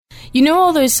You know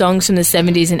all those songs from the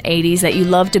 70s and 80s that you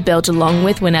love to belt along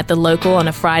with when at the local on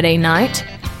a Friday night?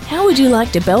 How would you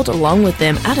like to belt along with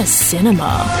them at a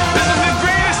cinema? This is the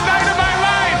greatest night of my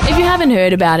life! If you haven't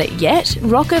heard about it yet,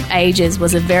 Rock of Ages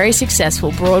was a very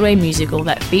successful Broadway musical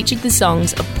that featured the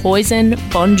songs of Poison,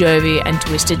 Bon Jovi and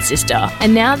Twisted Sister.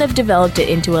 And now they've developed it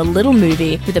into a little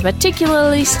movie with a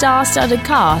particularly star-studded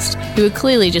cast who are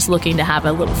clearly just looking to have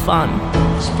a little fun.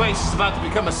 This place is about to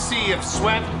become a sea of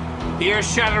sweat,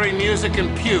 ear-shattering music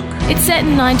and puke. It's set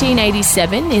in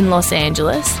 1987 in Los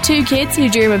Angeles. Two kids who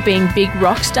dream of being big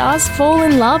rock stars fall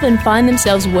in love and find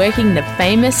themselves working the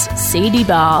famous seedy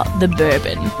bar, The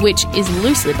Bourbon, which is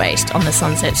loosely based on the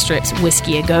Sunset Strip's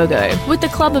Whiskey A Go-Go. With the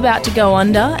club about to go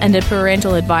under and a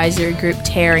parental advisory group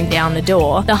tearing down the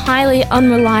door, the highly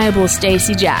unreliable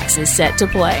Stacey Jacks is set to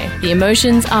play. The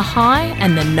emotions are high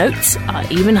and the notes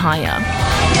are even higher.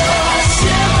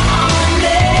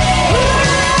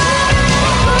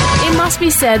 It must be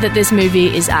said that this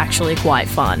movie is actually quite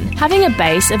fun. Having a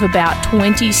base of about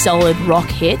 20 solid rock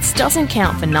hits doesn't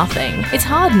count for nothing. It's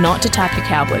hard not to tap your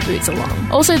cowboy boots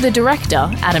along. Also, the director,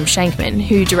 Adam Shankman,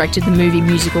 who directed the movie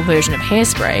musical version of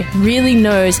Hairspray, really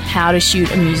knows how to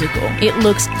shoot a musical. It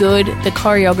looks good, the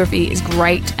choreography is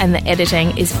great, and the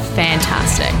editing is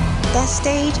fantastic. That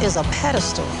stage is a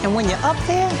pedestal, and when you're up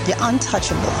there, you're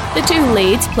untouchable. The two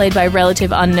leads, played by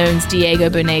relative unknowns Diego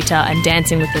Boneta and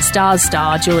Dancing with the Stars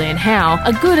star Julian Howe,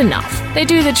 are good enough. They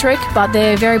do the trick, but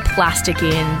they're very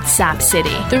plasticky and Sap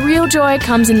City. The real joy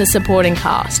comes in the supporting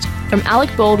cast. From Alec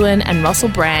Baldwin and Russell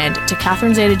Brand to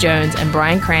Catherine Zeta-Jones and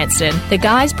Bryan Cranston, the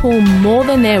guys pull more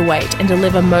than their weight and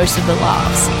deliver most of the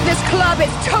laughs. This club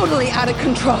is totally out of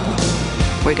control.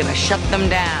 We're gonna shut them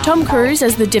down. Tom Cruise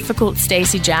as the difficult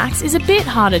Stacey Jacks is a bit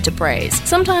harder to praise.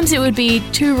 Sometimes it would be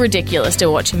too ridiculous to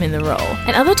watch him in the role,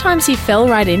 and other times he fell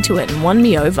right into it and won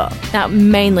me over. That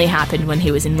mainly happened when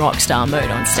he was in rock star mode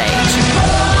on stage.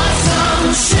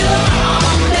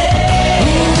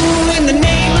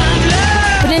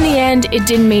 But in the end, it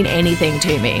didn't mean anything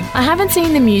to me. I haven't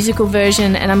seen the musical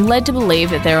version and I'm led to believe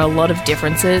that there are a lot of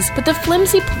differences, but the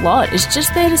flimsy plot is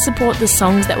just there to support the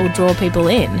songs that will draw people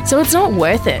in, so it's not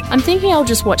worth it. I'm thinking I'll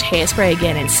just watch Hairspray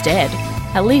again instead.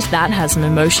 At least that has some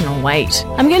emotional weight.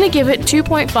 I'm going to give it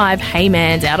 2.5 Hey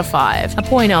Mans out of 5. A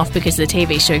point off because the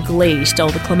TV show Glee stole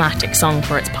the climactic song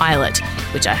for its pilot,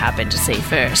 which I happened to see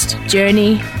first.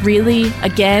 Journey, really?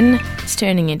 Again? It's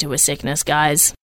turning into a sickness, guys.